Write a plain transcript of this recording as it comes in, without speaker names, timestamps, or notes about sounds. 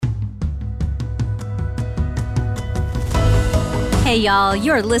Hey y'all,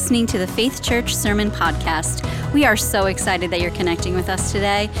 you're listening to the Faith Church Sermon Podcast. We are so excited that you're connecting with us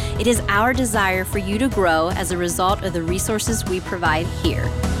today. It is our desire for you to grow as a result of the resources we provide here.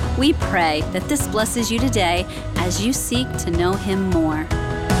 We pray that this blesses you today as you seek to know Him more.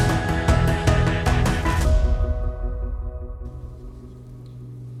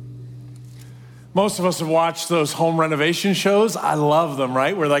 Most of us have watched those home renovation shows. I love them,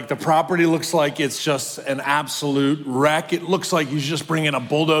 right? Where like the property looks like it's just an absolute wreck. It looks like you just bring in a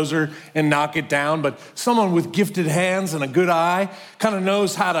bulldozer and knock it down. But someone with gifted hands and a good eye kind of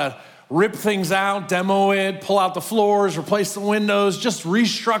knows how to rip things out, demo it, pull out the floors, replace the windows, just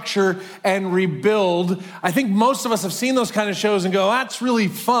restructure and rebuild. I think most of us have seen those kind of shows and go, that's really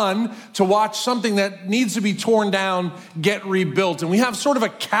fun to watch something that needs to be torn down get rebuilt. And we have sort of a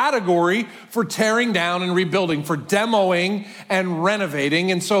category for tearing down and rebuilding, for demoing and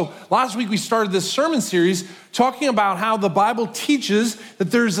renovating. And so last week we started this sermon series talking about how the Bible teaches that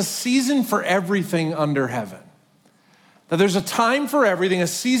there's a season for everything under heaven. That there's a time for everything, a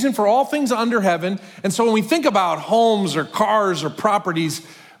season for all things under heaven. And so when we think about homes or cars or properties,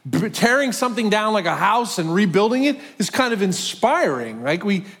 tearing something down like a house and rebuilding it is kind of inspiring, right?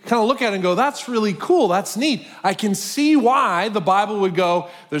 We kind of look at it and go, that's really cool, that's neat. I can see why the Bible would go,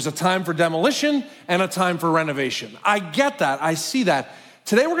 there's a time for demolition and a time for renovation. I get that, I see that.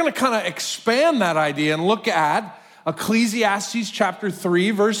 Today we're gonna kind of expand that idea and look at Ecclesiastes chapter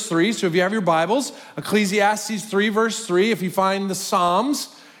 3, verse 3. So if you have your Bibles, Ecclesiastes 3, verse 3. If you find the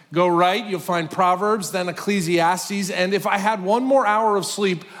Psalms, go right. You'll find Proverbs, then Ecclesiastes. And if I had one more hour of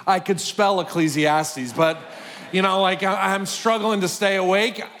sleep, I could spell Ecclesiastes. But, you know, like I'm struggling to stay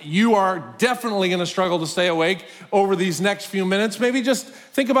awake. You are definitely going to struggle to stay awake over these next few minutes. Maybe just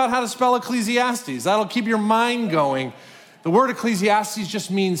think about how to spell Ecclesiastes. That'll keep your mind going. The word Ecclesiastes just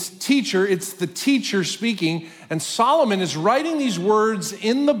means teacher. It's the teacher speaking. And Solomon is writing these words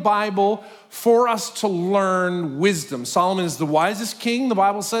in the Bible for us to learn wisdom. Solomon is the wisest king, the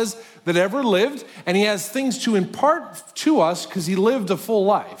Bible says, that ever lived. And he has things to impart to us because he lived a full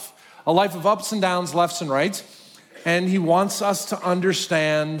life, a life of ups and downs, lefts and rights. And he wants us to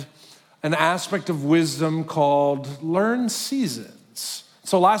understand an aspect of wisdom called learn seasons.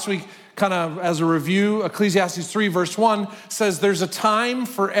 So last week, kind of as a review, Ecclesiastes 3 verse 1 says there's a time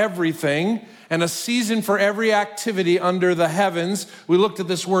for everything and a season for every activity under the heavens. We looked at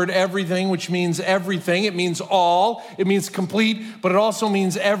this word everything, which means everything. It means all, it means complete, but it also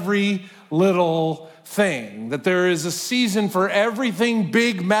means every little thing. That there is a season for everything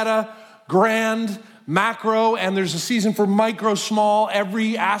big, meta, grand, macro, and there's a season for micro, small,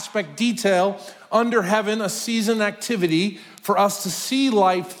 every aspect, detail under heaven, a season activity for us to see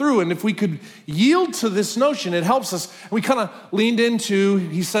life through. And if we could yield to this notion, it helps us. We kind of leaned into,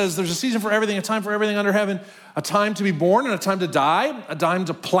 he says, there's a season for everything, a time for everything under heaven, a time to be born and a time to die, a time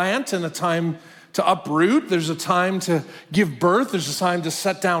to plant and a time to uproot. There's a time to give birth. There's a time to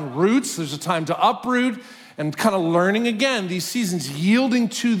set down roots. There's a time to uproot, and kind of learning again these seasons, yielding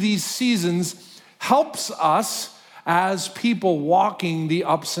to these seasons helps us as people walking the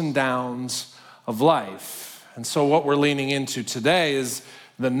ups and downs of life. And so what we're leaning into today is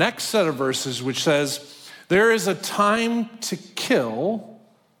the next set of verses, which says, there is a time to kill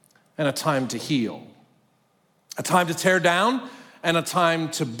and a time to heal. A time to tear down and a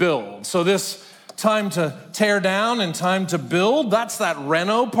time to build. So this time to tear down and time to build, that's that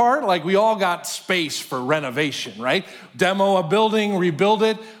reno part. Like we all got space for renovation, right? Demo a building, rebuild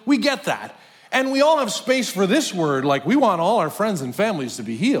it. We get that. And we all have space for this word, like we want all our friends and families to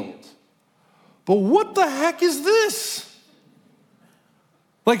be healed. But what the heck is this?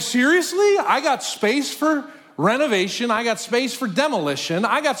 Like seriously, I got space for renovation, I got space for demolition,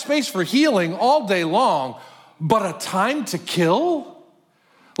 I got space for healing all day long, but a time to kill?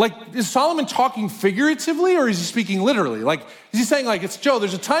 Like, is Solomon talking figuratively or is he speaking literally? Like, is he saying like, it's Joe,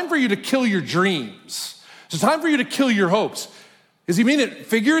 there's a time for you to kill your dreams. There's a time for you to kill your hopes. Does he mean it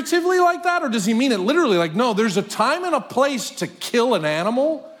figuratively like that or does he mean it literally? Like, no, there's a time and a place to kill an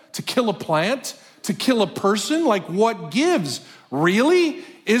animal, to kill a plant, to kill a person. Like what gives? Really?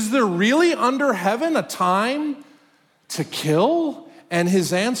 Is there really under heaven a time to kill? And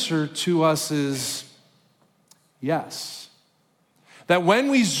his answer to us is yes. That when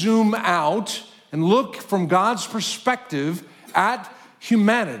we zoom out and look from God's perspective at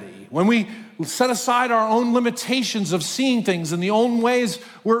humanity, when we set aside our own limitations of seeing things in the own ways,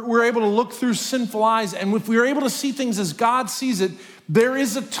 we're able to look through sinful eyes. And if we're able to see things as God sees it, there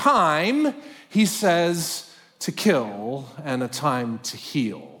is a time, he says, to kill and a time to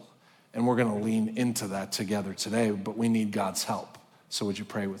heal. And we're going to lean into that together today, but we need God's help. So would you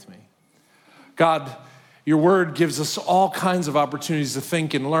pray with me? God, Your word gives us all kinds of opportunities to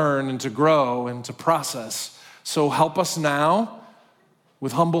think and learn and to grow and to process. So help us now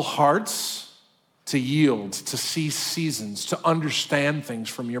with humble hearts to yield, to see seasons, to understand things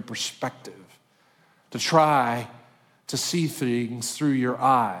from your perspective, to try to see things through your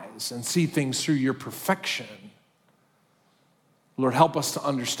eyes and see things through your perfection. Lord, help us to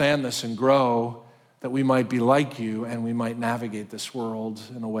understand this and grow, that we might be like you and we might navigate this world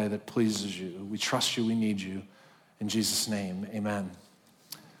in a way that pleases you. We trust you, we need you. In Jesus' name, amen.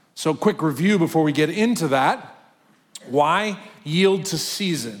 So quick review before we get into that. Why yield to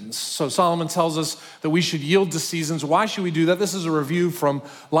seasons? So Solomon tells us that we should yield to seasons. Why should we do that? This is a review from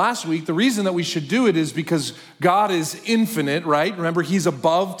last week. The reason that we should do it is because God is infinite, right? Remember, he's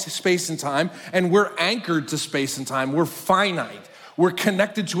above space and time, and we're anchored to space and time. We're finite. We're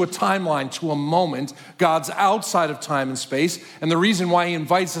connected to a timeline, to a moment. God's outside of time and space. And the reason why he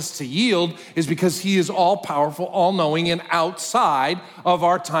invites us to yield is because he is all-powerful, all-knowing, and outside of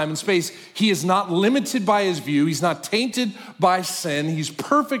our time and space. He is not limited by his view. He's not tainted by sin. He's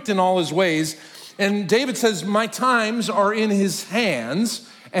perfect in all his ways. And David says, my times are in his hands.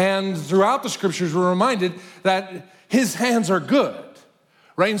 And throughout the scriptures, we're reminded that his hands are good.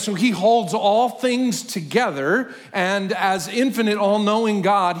 Right? And so he holds all things together, and as infinite, all-knowing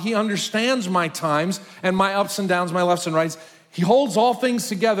God, he understands my times and my ups and downs, my lefts and rights. He holds all things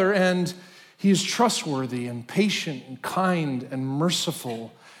together, and he is trustworthy and patient and kind and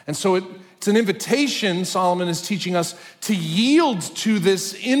merciful. And so it's an invitation, Solomon is teaching us, to yield to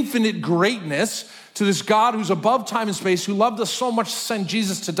this infinite greatness, to this God who's above time and space, who loved us so much to send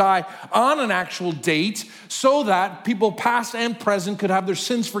Jesus to die on an actual date so that people past and present could have their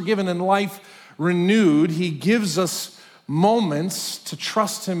sins forgiven and life renewed. He gives us moments to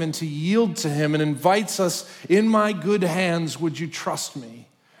trust him and to yield to him and invites us, in my good hands, would you trust me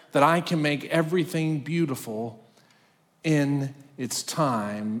that I can make everything beautiful in its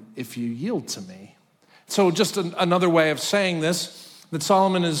time if you yield to me. So just another way of saying this, that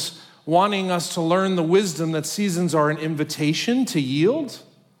Solomon is wanting us to learn the wisdom that seasons are an invitation to yield.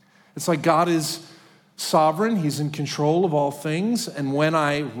 It's like God is sovereign. He's in control of all things. And when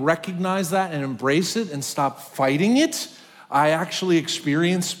I recognize that and embrace it and stop fighting it, I actually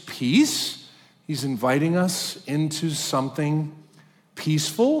experience peace. He's inviting us into something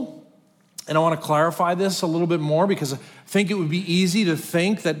peaceful. And I want to clarify this a little bit more because I think it would be easy to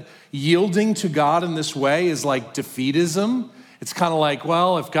think that yielding to God in this way is like defeatism. It's kind of like,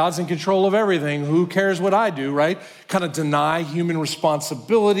 well, if God's in control of everything, who cares what I do, right? Kind of deny human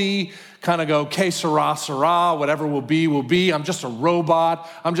responsibility, kind of go, que sera, sera, whatever will be, will be. I'm just a robot.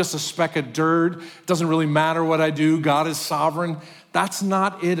 I'm just a speck of dirt. It doesn't really matter what I do. God is sovereign. That's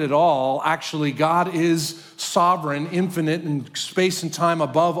not it at all. Actually, God is sovereign, infinite, and space and time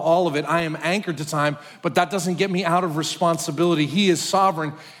above all of it. I am anchored to time, but that doesn't get me out of responsibility. He is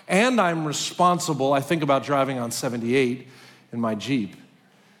sovereign, and I'm responsible. I think about driving on 78 in my Jeep,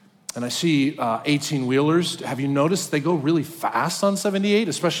 and I see 18-wheelers. Have you noticed they go really fast on 78,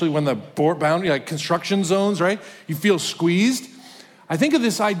 especially when the boundary, like construction zones, right? You feel squeezed. I think of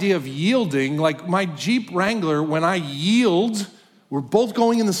this idea of yielding, like my Jeep Wrangler, when I yield, we're both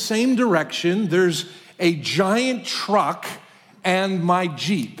going in the same direction. There's a giant truck and my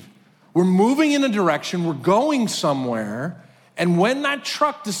Jeep. We're moving in a direction, we're going somewhere, and when that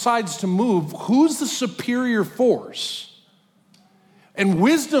truck decides to move, who's the superior force? And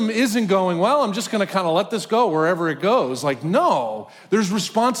wisdom isn't going, well, I'm just going to kind of let this go wherever it goes. Like, no, there's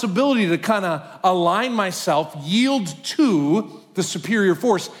responsibility to kind of align myself, yield to the superior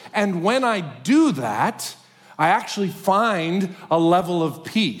force. And when I do that, I actually find a level of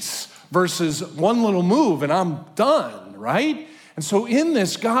peace versus one little move and I'm done, right? And so in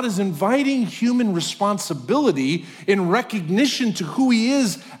this, God is inviting human responsibility in recognition to who he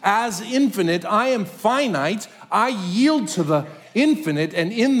is as infinite. I am finite. I yield to the infinite,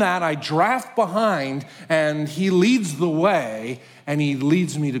 and in that I draft behind, and he leads the way, and he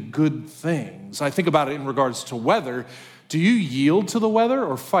leads me to good things. I think about it in regards to weather. Do you yield to the weather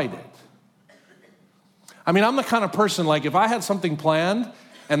or fight it? I mean, I'm the kind of person, like, if I had something planned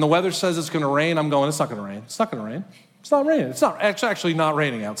and the weather says it's going to rain, I'm going, it's not going to rain. It's not going to rain. It's not raining. It's actually not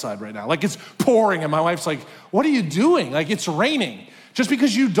raining outside right now. Like, it's pouring, and my wife's like, what are you doing? Like, it's raining. Just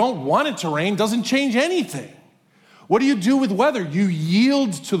because you don't want it to rain doesn't change anything. What do you do with weather? You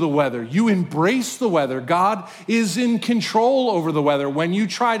yield to the weather. You embrace the weather. God is in control over the weather. When you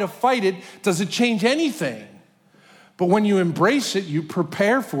try to fight it, does it change anything? But when you embrace it, you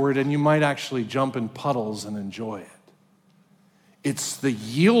prepare for it, and you might actually jump in puddles and enjoy it. It's the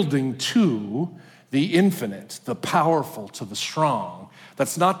yielding to the infinite, the powerful to the strong.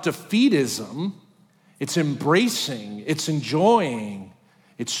 That's not defeatism. It's embracing, it's enjoying,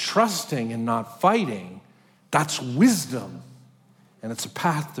 it's trusting and not fighting. That's wisdom, and it's a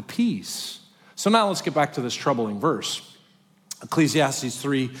path to peace. So now let's get back to this troubling verse. Ecclesiastes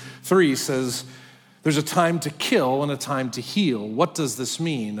 3:3 says, there's a time to kill and a time to heal. What does this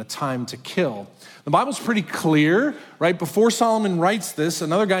mean, a time to kill? The Bible's pretty clear, right? Before Solomon writes this,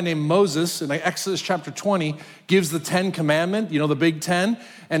 another guy named Moses in Exodus chapter 20 gives the 10 commandment, the big 10.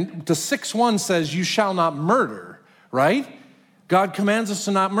 And the 6:1 says, you shall not murder, right? God commands us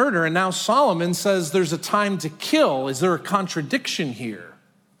to not murder. And now Solomon says there's a time to kill. Is there a contradiction here?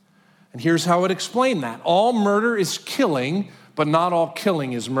 And here's how it explained that. All murder is killing, but not all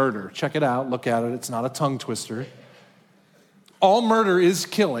killing is murder. Check it out, look at it, it's not a tongue twister. All murder is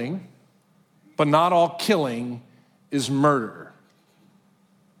killing, but not all killing is murder.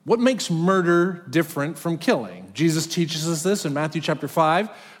 What makes murder different from killing? Jesus teaches us this in Matthew chapter 5,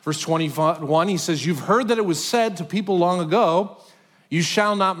 verse 21. He says, you've heard that it was said to people long ago, you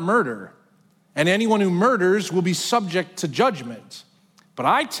shall not murder, and anyone who murders will be subject to judgment. But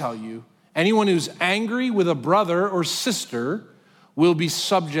I tell you, anyone who's angry with a brother or sister will be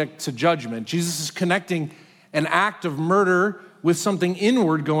subject to judgment. Jesus is connecting an act of murder with something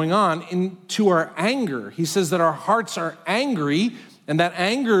inward going on into our anger. He says that our hearts are angry, and that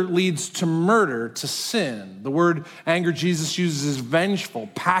anger leads to murder, to sin. The word anger Jesus uses is vengeful,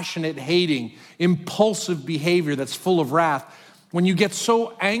 passionate hating, impulsive behavior that's full of wrath. When you get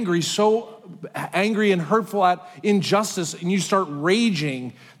so angry and hurtful at injustice and you start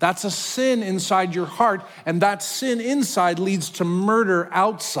raging, that's a sin inside your heart, and that sin inside leads to murder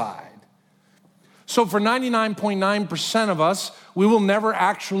outside. So for 99.9% of us, we will never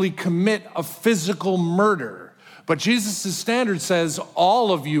actually commit a physical murder. But Jesus' standard says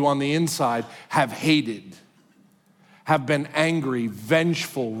all of you on the inside have hated, have been angry,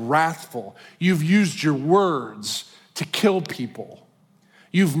 vengeful, wrathful. You've used your words to kill people.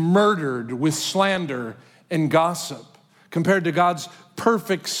 You've murdered with slander and gossip. Compared to God's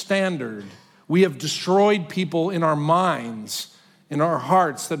perfect standard, we have destroyed people in our minds, in our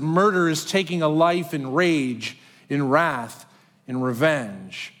hearts, that murder is taking a life in rage, in wrath, in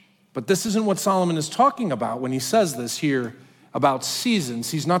revenge. But this isn't what Solomon is talking about when he says this here about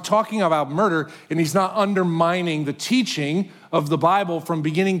seasons. He's not talking about murder, and he's not undermining the teaching of the Bible from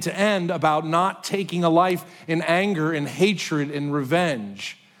beginning to end about not taking a life in anger and hatred and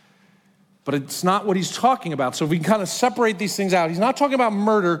revenge. But it's not what he's talking about. So if we can kind of separate these things out, he's not talking about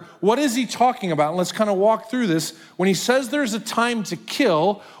murder. What is he talking about? And let's kind of walk through this. When he says there's a time to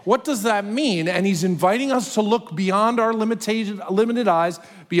kill, what does that mean? And he's inviting us to look beyond our limited eyes,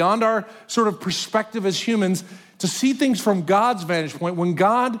 beyond our sort of perspective as humans, to see things from God's vantage point. When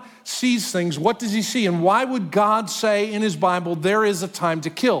God sees things, what does he see? And why would God say in his Bible, there is a time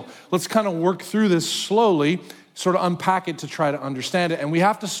to kill? Let's kind of work through this slowly, sort of unpack it to try to understand it. And we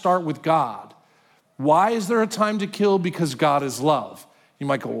have to start with God. Why is there a time to kill? Because God is love. You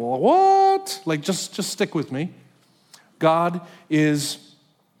might go, well, what? Like, just stick with me. God is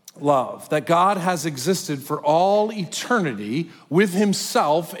love. That God has existed for all eternity with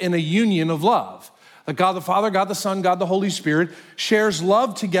himself in a union of love. That God the Father, God the Son, God the Holy Spirit shares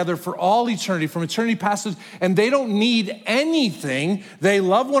love together for all eternity, from eternity past, and they don't need anything. They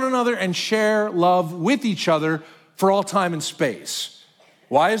love one another and share love with each other for all time and space.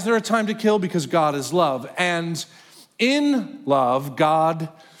 Why is there a time to kill? Because God is love. And in love, God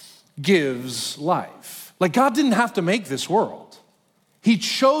gives life. Like, God didn't have to make this world. He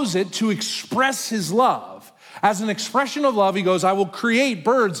chose it to express his love. As an expression of love, he goes, I will create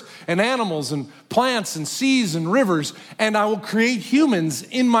birds and animals and plants and seas and rivers, and I will create humans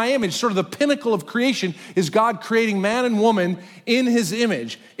in my image. Sort of the pinnacle of creation is God creating man and woman in his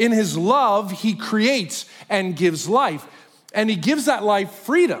image. In his love, he creates and gives life, and he gives that life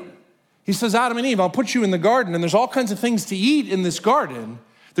freedom. He says, Adam and Eve, I'll put you in the garden, and there's all kinds of things to eat in this garden.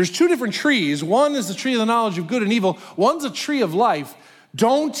 There's two different trees. One is the tree of the knowledge of good and evil. One's a tree of life.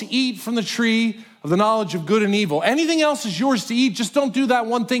 Don't eat from the tree of the knowledge of good and evil. Anything else is yours to eat. Just don't do that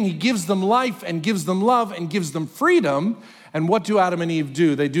one thing. He gives them life and gives them love and gives them freedom. And what do Adam and Eve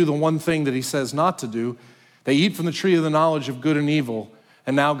do? They do the one thing that he says not to do. They eat from the tree of the knowledge of good and evil.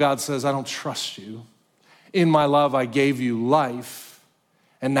 And now God says, I don't trust you. In my love, I gave you life.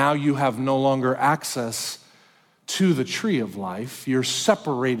 And now you have no longer access to the tree of life. You're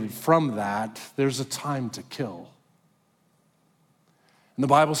separated from that. There's a time to kill. And the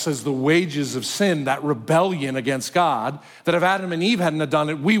Bible says the wages of sin, that rebellion against God, that if Adam and Eve hadn't done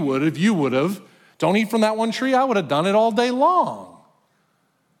it, we would have, you would have. Don't eat from that one tree, I would have done it all day long.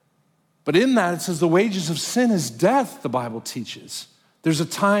 But in that, it says the wages of sin is death, the Bible teaches. There's a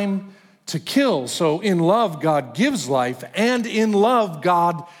time to kill. So in love, God gives life, and in love,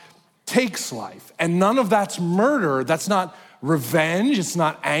 God takes life. And none of that's murder. That's not revenge. It's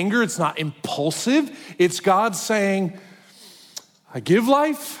not anger. It's not impulsive. It's God saying, I give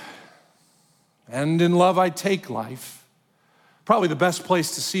life, and in love, I take life. Probably the best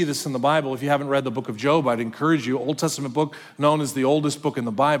place to see this in the Bible, if you haven't read the book of Job, I'd encourage you. Old Testament book, known as the oldest book in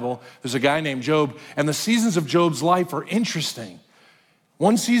the Bible. There's a guy named Job, and the seasons of Job's life are interesting.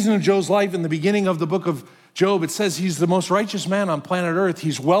 One season of Job's life in the beginning of the book of Job, it says he's the most righteous man on planet Earth.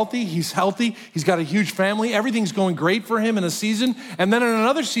 He's wealthy, he's healthy, he's got a huge family. Everything's going great for him in a season. And then in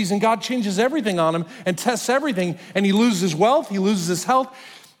another season, God changes everything on him and tests everything. And he loses his wealth, he loses his health,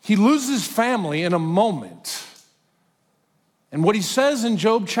 he loses his family in a moment. And what he says in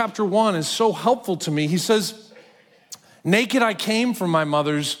Job chapter 1 is so helpful to me. He says, naked I came from my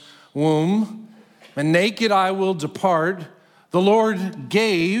mother's womb, and naked I will depart. The Lord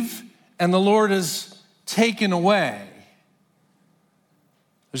gave, and the Lord has taken away.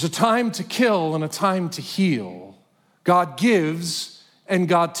 There's a time to kill and a time to heal. God gives and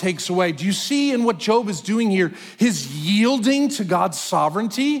God takes away. Do you see in what Job is doing here, his yielding to God's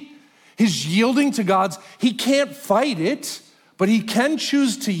sovereignty, his yielding to God's, he can't fight it, but he can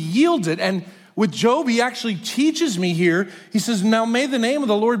choose to yield it. And with Job, he actually teaches me here. He says, now may the name of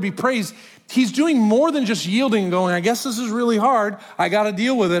the Lord be praised. He's doing more than just yielding and going, I guess this is really hard. I got to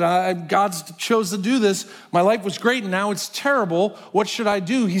deal with it. God's chose to do this. My life was great, and now it's terrible. What should I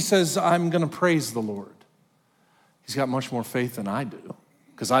do? He says, I'm going to praise the Lord. He's got much more faith than I do,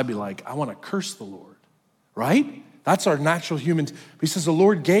 because I'd be like, I want to curse the Lord, right? That's our natural human. He says, the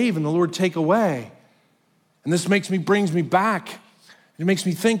Lord gave and the Lord take away. And this brings me back. It makes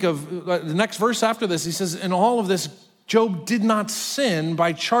me think of the next verse after this. He says, in all of this, Job did not sin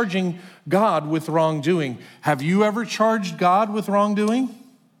by charging God with wrongdoing. Have you ever charged God with wrongdoing?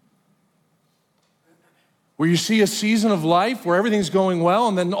 Where you see a season of life where everything's going well,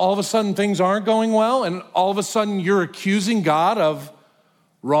 and then all of a sudden things aren't going well, and all of a sudden you're accusing God of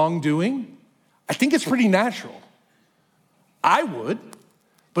wrongdoing? I think it's pretty natural. I would.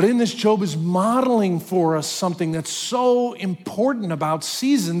 But in this, Job is modeling for us something that's so important about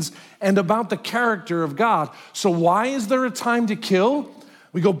seasons and about the character of God. So why is there a time to kill?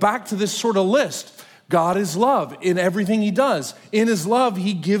 We go back to this sort of list. God is love in everything he does. In his love,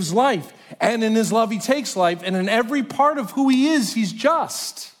 he gives life. And in his love, he takes life. And in every part of who he is, he's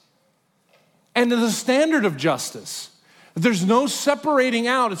just. And there's a standard of justice. There's no separating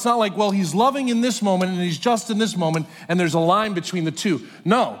out. It's not like, well, he's loving in this moment and he's just in this moment, and there's a line between the two.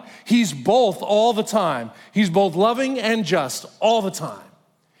 No, he's both all the time. He's both loving and just all the time.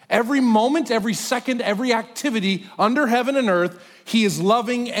 Every moment, every second, every activity under heaven and earth, he is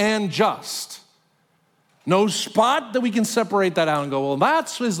loving and just. No spot that we can separate that out and go, well,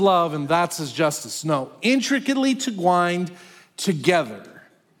 that's his love and that's his justice. No, intricately twined together.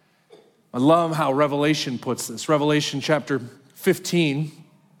 I love how Revelation puts this. Revelation chapter 15,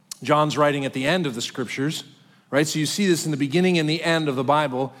 John's writing at the end of the scriptures, right? So you see this in the beginning and the end of the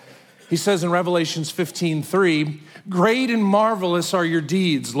Bible. He says in Revelations 15:3, great and marvelous are your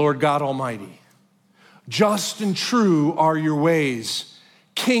deeds, Lord God Almighty. Just and true are your ways,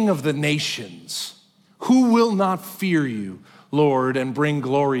 King of the nations. Who will not fear you, Lord, and bring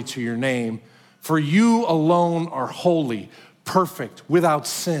glory to your name? For you alone are holy, perfect, without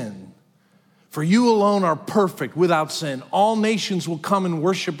sin. For you alone are perfect, without sin. All nations will come and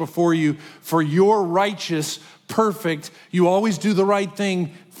worship before you, for you're righteous, perfect. You always do the right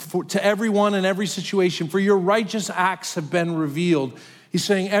thing to everyone in every situation, for your righteous acts have been revealed. He's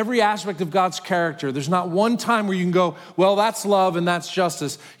saying every aspect of God's character. There's not one time where you can go, well, that's love and that's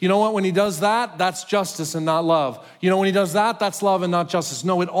justice. You know what? When he does that, that's justice and not love. You know, when he does that, that's love and not justice.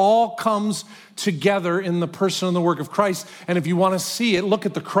 No, it all comes together in the person and the work of Christ. And if you want to see it, look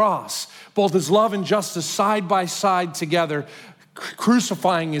at the cross. Both his love and justice side by side together,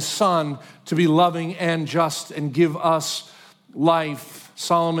 crucifying his son to be loving and just and give us life.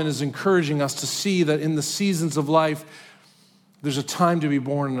 Solomon is encouraging us to see that in the seasons of life, there's a time to be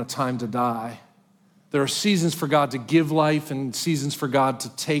born and a time to die. There are seasons for God to give life and seasons for God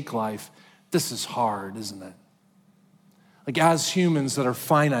to take life. This is hard, isn't it? Like, as humans that are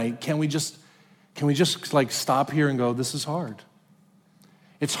finite, can we just like stop here and go, this is hard?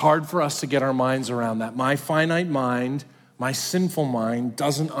 It's hard for us to get our minds around that. My finite mind, my sinful mind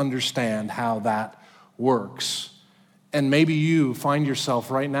doesn't understand how that works. And maybe you find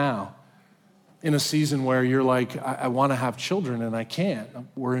yourself right now in a season where you're like, I want to have children and I can't.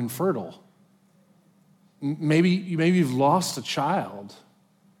 We're infertile. Maybe you've lost a child.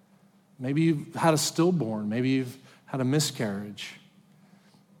 Maybe you've had a stillborn. Maybe you've had a miscarriage.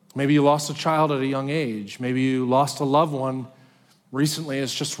 Maybe you lost a child at a young age. Maybe you lost a loved one recently.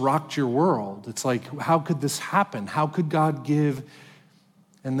 It's just rocked your world. It's like, how could this happen? How could God give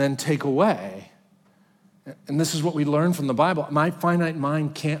and then take away? And this is what we learn from the Bible. My finite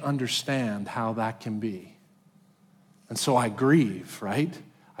mind can't understand how that can be. And so I grieve, right?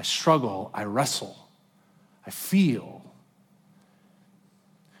 I struggle, I wrestle, I feel.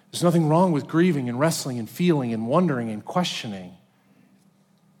 There's nothing wrong with grieving and wrestling and feeling and wondering and questioning.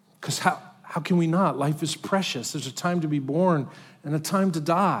 Because how can we not? Life is precious. There's a time to be born and a time to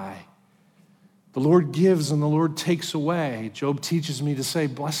die. The Lord gives and the Lord takes away. Job teaches me to say,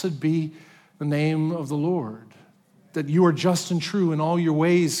 blessed be the name of the Lord, that you are just and true in all your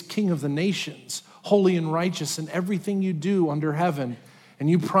ways, King of the nations, holy and righteous in everything you do under heaven. And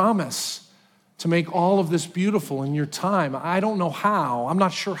you promise to make all of this beautiful in your time. I don't know how. I'm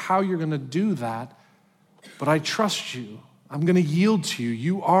not sure how you're going to do that, but I trust you. I'm going to yield to you.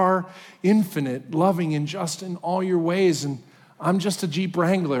 You are infinite, loving, and just in all your ways. And I'm just a Jeep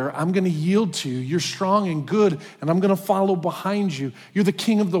Wrangler. I'm going to yield to you. You're strong and good, and I'm going to follow behind you. You're the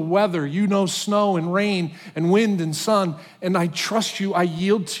king of the weather. You know snow and rain and wind and sun, and I trust you. I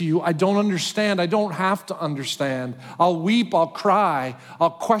yield to you. I don't understand. I don't have to understand. I'll weep. I'll cry.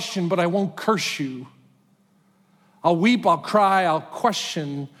 I'll question, but I won't curse you. I'll weep. I'll cry. I'll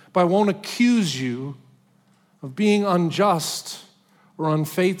question, but I won't accuse you of being unjust or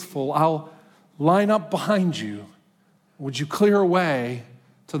unfaithful. I'll line up behind you. Would you clear a way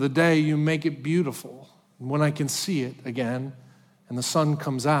to the day you make it beautiful? And when I can see it again and the sun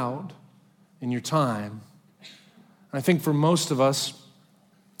comes out in your time. And I think for most of us,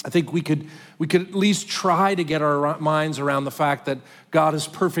 I think we could at least try to get our minds around the fact that God is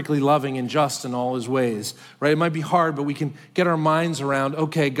perfectly loving and just in all his ways, right? It might be hard, but we can get our minds around,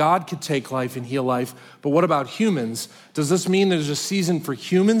 okay, God could take life and heal life, but what about humans? Does this mean there's a season for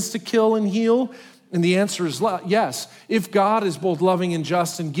humans to kill and heal? And the answer is yes. If God is both loving and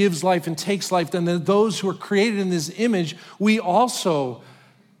just and gives life and takes life, then those who are created in his image, we also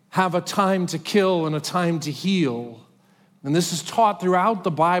have a time to kill and a time to heal. And this is taught throughout the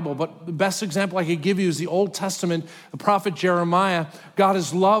Bible, but the best example I could give you is the Old Testament, the prophet Jeremiah. God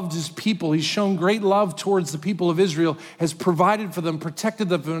has loved his people. He's shown great love towards the people of Israel, has provided for them, protected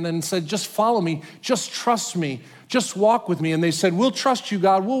them, and said, just follow me, just trust me, just walk with me. And they said, we'll trust you,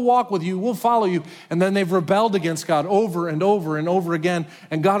 God, we'll walk with you, we'll follow you. And then they've rebelled against God over and over and over again.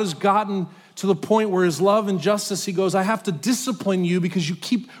 And God has gotten to the point where his love and justice, he goes, I have to discipline you because you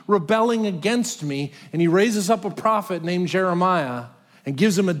keep rebelling against me. And he raises up a prophet named Jeremiah and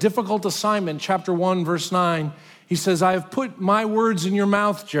gives him a difficult assignment. Chapter 1, verse 9, he says, I have put my words in your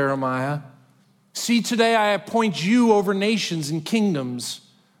mouth, Jeremiah. See, today I appoint you over nations and kingdoms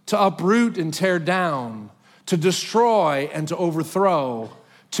to uproot and tear down, to destroy and to overthrow,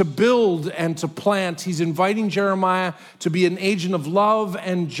 to build and to plant. He's inviting Jeremiah to be an agent of love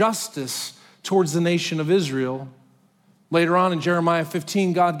and justice towards the nation of Israel. Later on in Jeremiah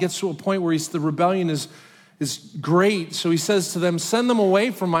 15, God gets to a point where the rebellion is great. So he says to them, send them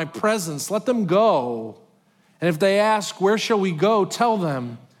away from my presence. Let them go. And if they ask, where shall we go? Tell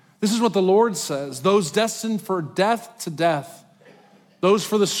them, this is what the Lord says. Those destined for death to death. Those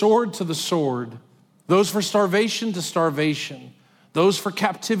for the sword to the sword. Those for starvation to starvation. Those for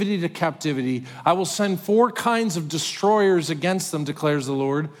captivity to captivity. I will send 4 kinds of destroyers against them, declares the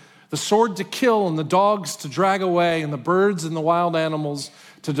Lord. The sword to kill, and the dogs to drag away, and the birds and the wild animals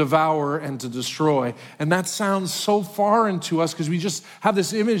to devour and to destroy. And that sounds so foreign to us because we just have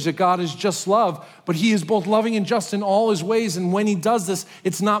this image that God is just love, but he is both loving and just in all his ways. And when he does this,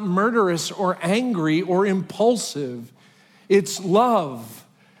 it's not murderous or angry or impulsive. It's love.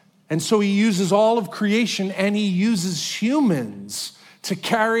 And so he uses all of creation and he uses humans to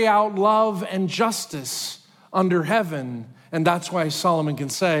carry out love and justice under heaven. And that's why Solomon can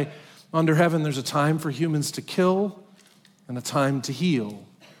say, under heaven, there's a time for humans to kill and a time to heal,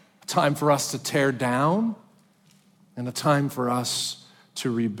 a time for us to tear down and a time for us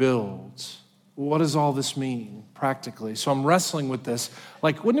to rebuild. What does all this mean practically? So I'm wrestling with this.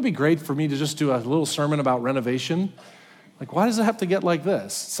 Like, wouldn't it be great for me to just do a little sermon about renovation? Like, why does it have to get like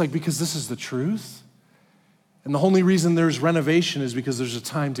this? It's like, because this is the truth. And the only reason there's renovation is because there's a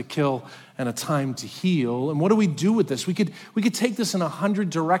time to kill and a time to heal. And what do we do with this? We could take this in 100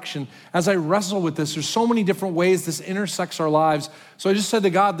 directions. As I wrestle with this, there's so many different ways this intersects our lives. So I just said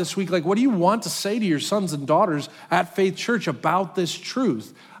to God this week, like, what do you want to say to your sons and daughters at Faith Church about this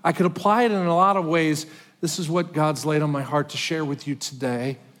truth? I could apply it in a lot of ways. This is what God's laid on my heart to share with you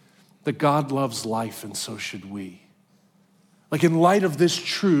today, that God loves life and so should we. Like, in light of this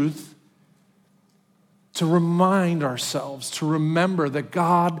truth, to remind ourselves, to remember that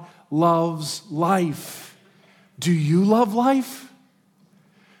God loves life. Do you love life?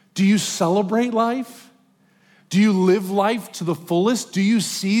 Do you celebrate life? Do you live life to the fullest? Do you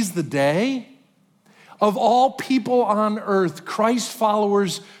seize the day? Of all people on earth, Christ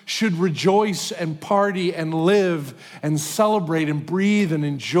followers should rejoice and party and live and celebrate and breathe and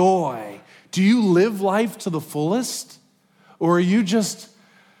enjoy. Do you live life to the fullest? Or are you just,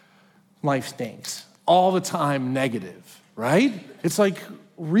 life stinks, all the time negative, right? It's like,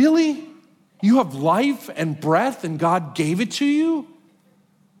 really? You have life and breath and God gave it to you?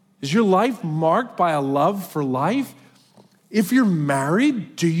 Is your life marked by a love for life? If you're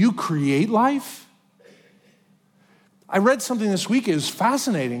married, do you create life? I read something this week, it was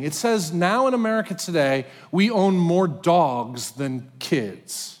fascinating. It says now in America today, we own more dogs than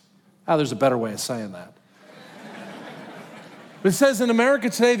kids. There's a better way of saying that. But it says in America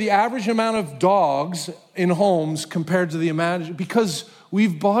today, the average amount of dogs in homes compared to the because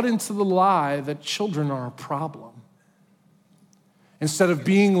we've bought into the lie that children are a problem. Instead of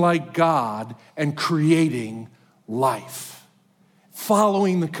being like God and creating life,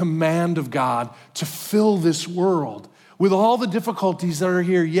 following the command of God to fill this world with all the difficulties that are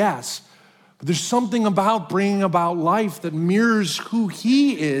here, yes, but there's something about bringing about life that mirrors who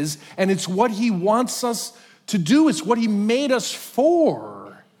He is, and it's what He wants us to do. It's what He made us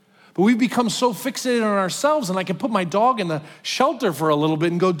for. But we've become so fixated on ourselves, and I can put my dog in the shelter for a little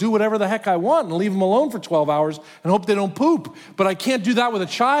bit and go do whatever the heck I want and leave them alone for 12 hours and hope they don't poop. But I can't do that with a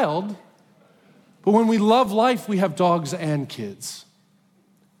child. But when we love life, we have dogs and kids.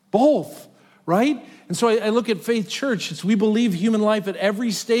 Both, right? And so I look at Faith Church. We believe human life at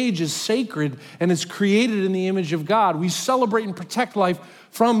every stage is sacred and is created in the image of God. We celebrate and protect life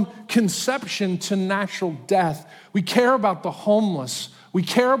from conception to natural death. We care about the homeless. We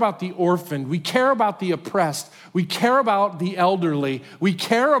care about the orphaned. We care about the oppressed. We care about the elderly. We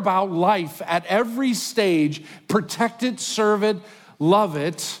care about life at every stage. Protect it, serve it, love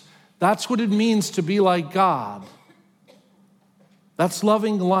it. That's what it means to be like God. That's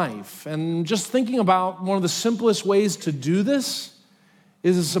loving life. And just thinking about one of the simplest ways to do this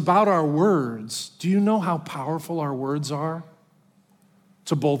is about our words. Do you know how powerful our words are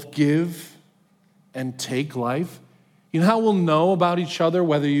to both give and take life? You know how we'll know about each other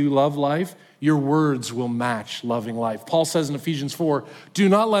whether you love life? Your words will match loving life. Paul says in Ephesians 4, do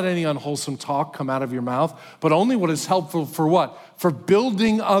not let any unwholesome talk come out of your mouth, but only what is helpful for what? For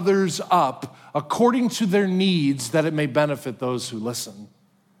building others up according to their needs, that it may benefit those who listen.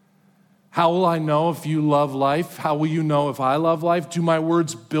 How will I know if you love life? How will you know if I love life? Do my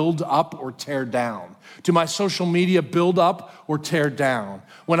words build up or tear down? Do my social media build up or tear down?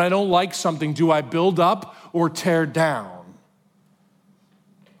 When I don't like something, do I build up or tear down?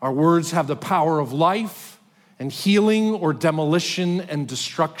 Our words have the power of life and healing or demolition and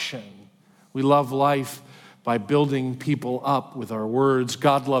destruction. We love life by building people up with our words.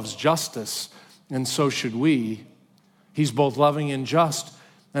 God loves justice, and so should we. He's both loving and just.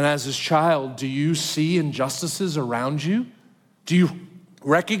 And as His child, do you see injustices around you? Do you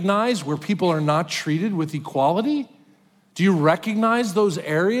recognize where people are not treated with equality? Do you recognize those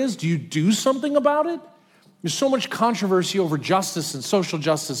areas? Do you do something about it? There's so much controversy over justice and social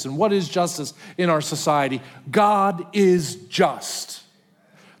justice and what is justice in our society. God is just.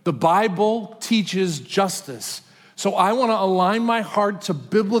 The Bible teaches justice. So I want to align my heart to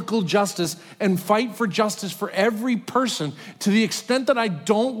biblical justice and fight for justice for every person. To the extent that I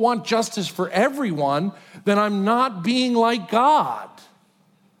don't want justice for everyone, then I'm not being like God.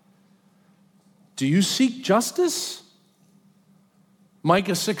 Do you seek justice?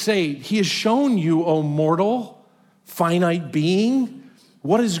 Micah 6:8, He has shown you, O mortal, finite being,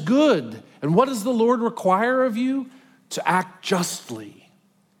 what is good. And what does the Lord require of you? To act justly,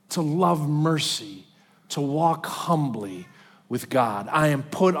 to love mercy, to walk humbly with God. I am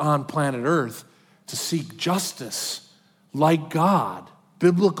put on planet Earth to seek justice like God,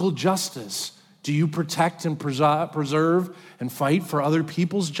 biblical justice. Do you protect and preserve and fight for other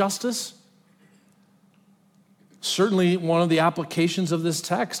people's justice? Certainly, one of the applications of this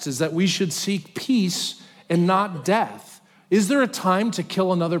text is that we should seek peace and not death. Is there a time to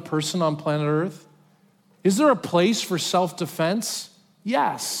kill another person on planet Earth? Is there a place for self-defense?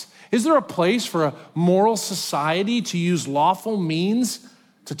 Yes. Is there a place for a moral society to use lawful means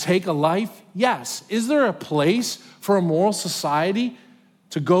to take a life? Yes. Is there a place for a moral society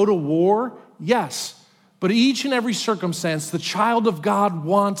to go to war? Yes. But each and every circumstance, the child of God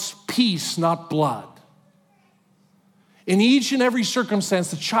wants peace, not blood. In each and every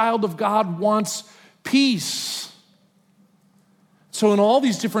circumstance, the child of God wants peace. So in all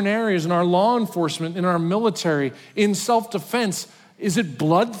these different areas, in our law enforcement, in our military, in self-defense, is it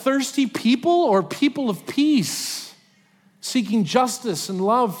bloodthirsty people or people of peace, seeking justice and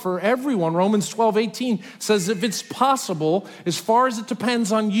love for everyone? Romans 12:18 says, if it's possible, as far as it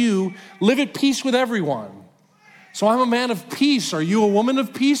depends on you, live at peace with everyone. So I'm a man of peace. Are you a woman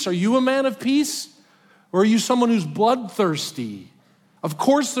of peace? Are you a man of peace? Or are you someone who's bloodthirsty? Of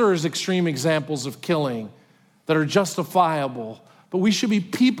course there is extreme examples of killing that are justifiable, but we should be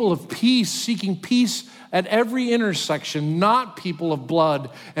people of peace, seeking peace at every intersection, not people of blood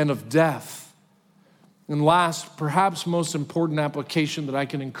and of death. And last, perhaps most important application that I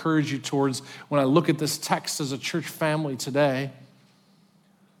can encourage you towards when I look at this text as a church family today,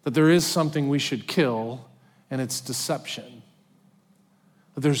 that there is something we should kill, and it's deception.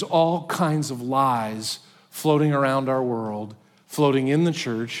 That there's all kinds of lies floating around our world, floating in the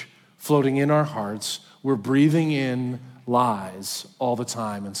church, floating in our hearts. We're breathing in lies all the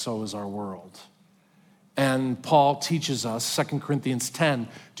time, and so is our world. And Paul teaches us, 2 Corinthians 10,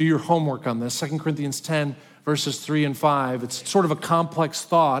 do your homework on this, 2 Corinthians 10, verses 3 and 5. It's sort of a complex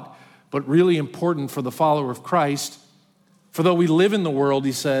thought, but really important for the follower of Christ. For though we live in the world,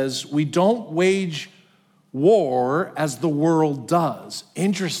 he says, we don't wage war as the world does.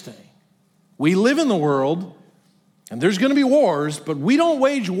 Interesting. We live in the world, and there's going to be wars, but we don't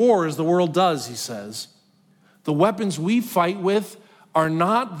wage war as the world does, he says. The weapons we fight with are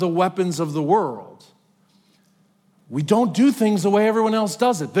not the weapons of the world. We don't do things the way everyone else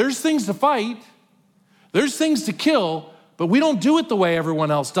does it. There's things to fight, there's things to kill, but we don't do it the way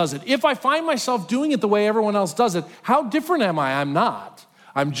everyone else does it. If I find myself doing it the way everyone else does it, how different am I? I'm not.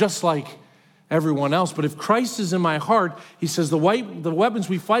 I'm just like everyone else. But if Christ is in my heart, he says the weapons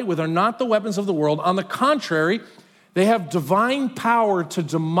we fight with are not the weapons of the world. On the contrary, they have divine power to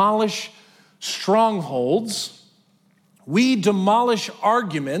demolish strongholds. We demolish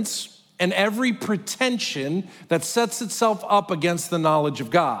arguments and every pretension that sets itself up against the knowledge of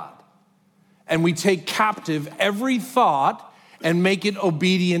God. And we take captive every thought and make it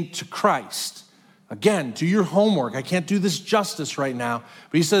obedient to Christ. Again, do your homework. I can't do this justice right now.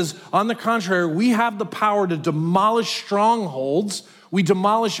 But he says, on the contrary, we have the power to demolish strongholds. We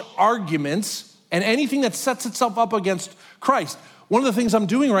demolish arguments and anything that sets itself up against Christ. One of the things I'm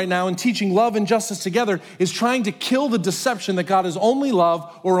doing right now in teaching love and justice together is trying to kill the deception that God is only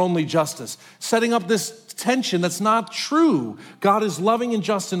love or only justice. Setting up this tension that's not true. God is loving and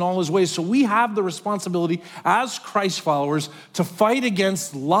just in all his ways. So we have the responsibility as Christ followers to fight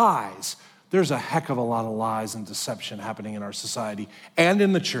against lies. There's a heck of a lot of lies and deception happening in our society and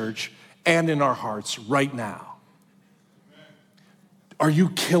in the church and in our hearts right now. Are you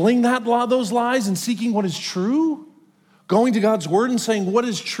killing those lies and seeking what is true? Going to God's word and saying what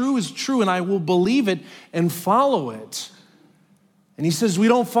is true, and I will believe it and follow it. And he says we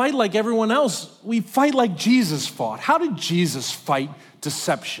don't fight like everyone else. We fight like Jesus fought. How did Jesus fight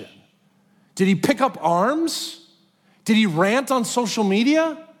deception? Did he pick up arms? Did he rant on social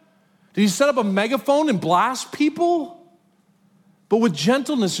media? Did he set up a megaphone and blast people? But with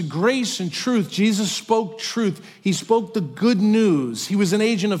gentleness, grace, and truth, Jesus spoke truth. He spoke the good news. He was an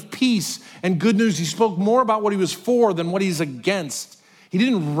agent of peace and good news. He spoke more about what he was for than what he's against. He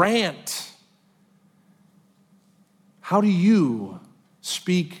didn't rant. How do you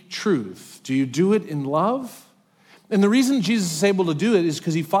speak truth? Do you do it in love? And the reason Jesus is able to do it is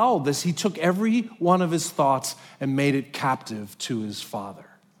because he followed this. He took every one of his thoughts and made it captive to his Father.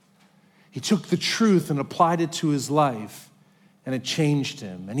 He took the truth and applied it to his life, and it changed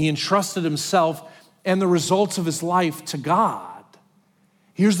him. And he entrusted himself and the results of his life to God.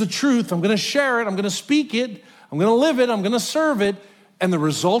 Here's the truth. I'm going to share it. I'm going to speak it. I'm going to live it. I'm going to serve it. And the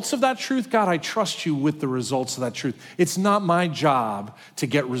results of that truth, God, I trust you with the results of that truth. It's not my job to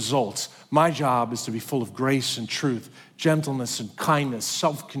get results. My job is to be full of grace and truth, gentleness and kindness,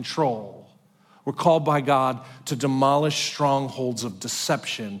 self-control. We're called by God to demolish strongholds of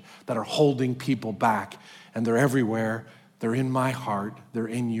deception that are holding people back. And they're everywhere. They're in my heart. They're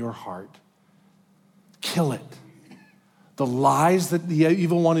in your heart. Kill it. The lies that the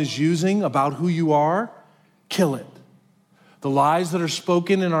evil one is using about who you are, kill it. The lies that are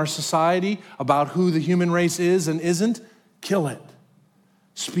spoken in our society about who the human race is and isn't, kill it.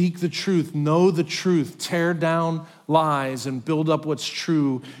 Speak the truth, know the truth, tear down lies and build up what's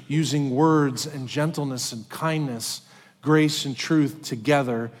true using words and gentleness and kindness, grace and truth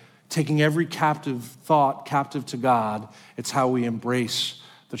together, taking every captive thought captive to God. It's how we embrace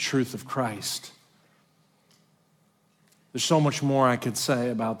the truth of Christ. There's so much more I could say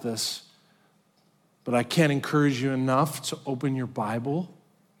about this, but I can't encourage you enough to open your Bible,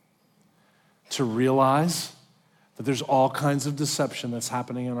 to realize that there's all kinds of deception that's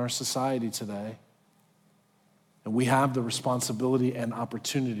happening in our society today. And we have the responsibility and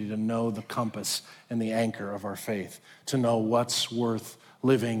opportunity to know the compass and the anchor of our faith, to know what's worth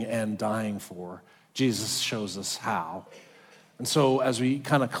living and dying for. Jesus shows us how. And so as we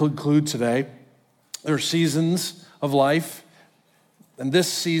kind of conclude today, there are seasons of life, and this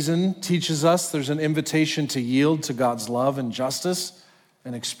season teaches us there's an invitation to yield to God's love and justice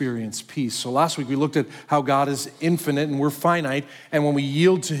and experience peace. So last week we looked at how God is infinite and we're finite, and when we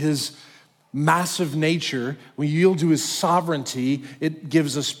yield to his massive nature, we yield to his sovereignty, it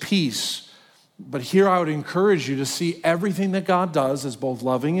gives us peace. But here I would encourage you to see everything that God does as both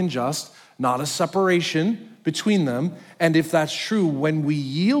loving and just, not a separation between them. And if that's true, when we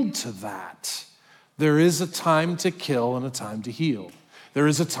yield to that, there is a time to kill and a time to heal. There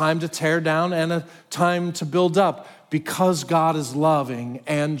is a time to tear down and a time to build up. Because God is loving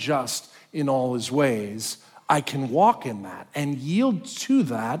and just in all his ways, I can walk in that and yield to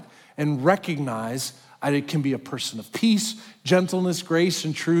that and recognize I can be a person of peace, gentleness, grace,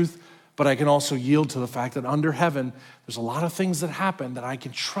 and truth, but I can also yield to the fact that under heaven, there's a lot of things that happen that I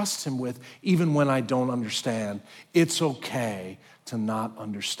can trust him with even when I don't understand. It's okay to not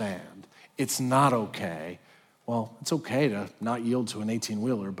understand. It's not okay. Well, it's okay to not yield to an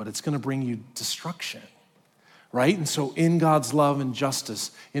 18-wheeler, but it's going to bring you destruction, right? And so in God's love and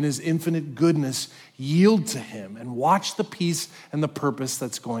justice, in his infinite goodness, yield to him and watch the peace and the purpose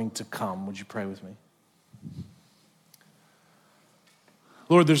that's going to come. Would you pray with me?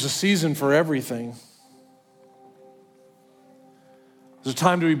 Lord, there's a season for everything. There's a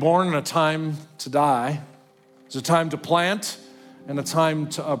time to be born and a time to die. There's a time to plant and a time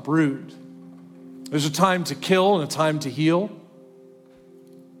to uproot. There's a time to kill and a time to heal.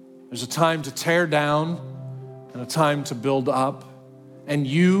 There's a time to tear down and a time to build up. And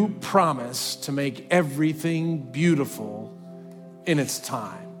you promise to make everything beautiful in its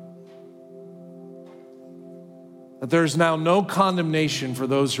time. That there's now no condemnation for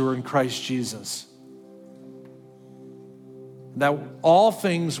those who are in Christ Jesus. That all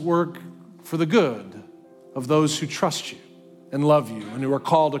things work for the good of those who trust you and love you and who are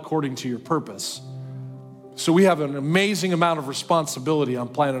called according to your purpose. So we have an amazing amount of responsibility on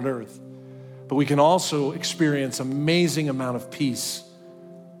planet Earth, but we can also experience an amazing amount of peace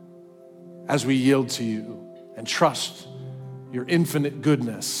as we yield to you and trust your infinite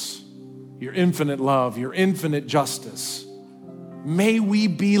goodness, your infinite love, your infinite justice. May we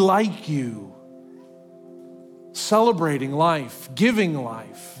be like you, celebrating life, giving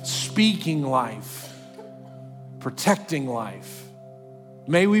life, speaking life, protecting life.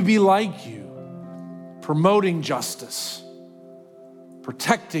 May we be like you, promoting justice,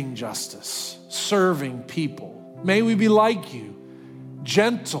 protecting justice, serving people. May we be like you,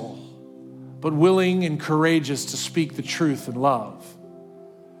 gentle, but willing and courageous to speak the truth in love,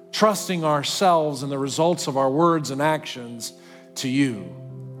 trusting ourselves and the results of our words and actions to you,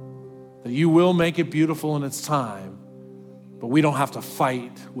 that you will make it beautiful in its time, but we don't have to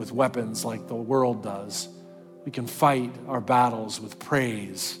fight with weapons like the world does. We can fight our battles with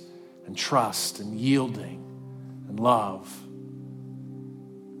praise and trust and yielding and love.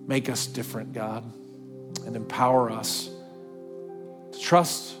 Make us different, God, and empower us to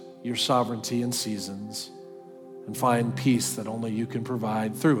trust your sovereignty in seasons and find peace that only you can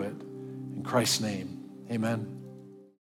provide through it. In Christ's name, amen.